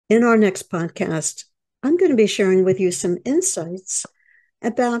In our next podcast, I'm going to be sharing with you some insights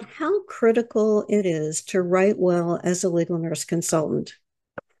about how critical it is to write well as a legal nurse consultant.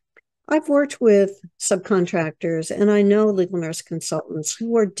 I've worked with subcontractors and I know legal nurse consultants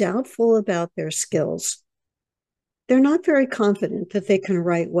who are doubtful about their skills. They're not very confident that they can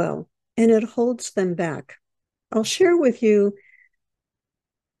write well, and it holds them back. I'll share with you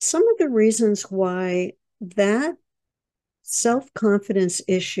some of the reasons why that self-confidence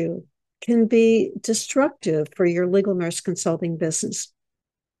issue can be destructive for your legal nurse consulting business.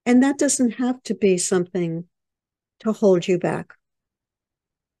 And that doesn't have to be something to hold you back.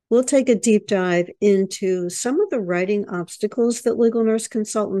 We'll take a deep dive into some of the writing obstacles that legal nurse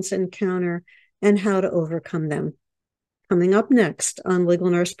consultants encounter and how to overcome them. Coming up next on Legal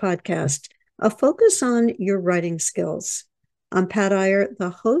Nurse Podcast, a focus on your writing skills. I'm Pat Iyer,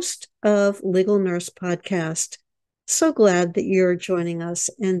 the host of Legal Nurse Podcast. So glad that you're joining us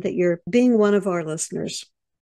and that you're being one of our listeners.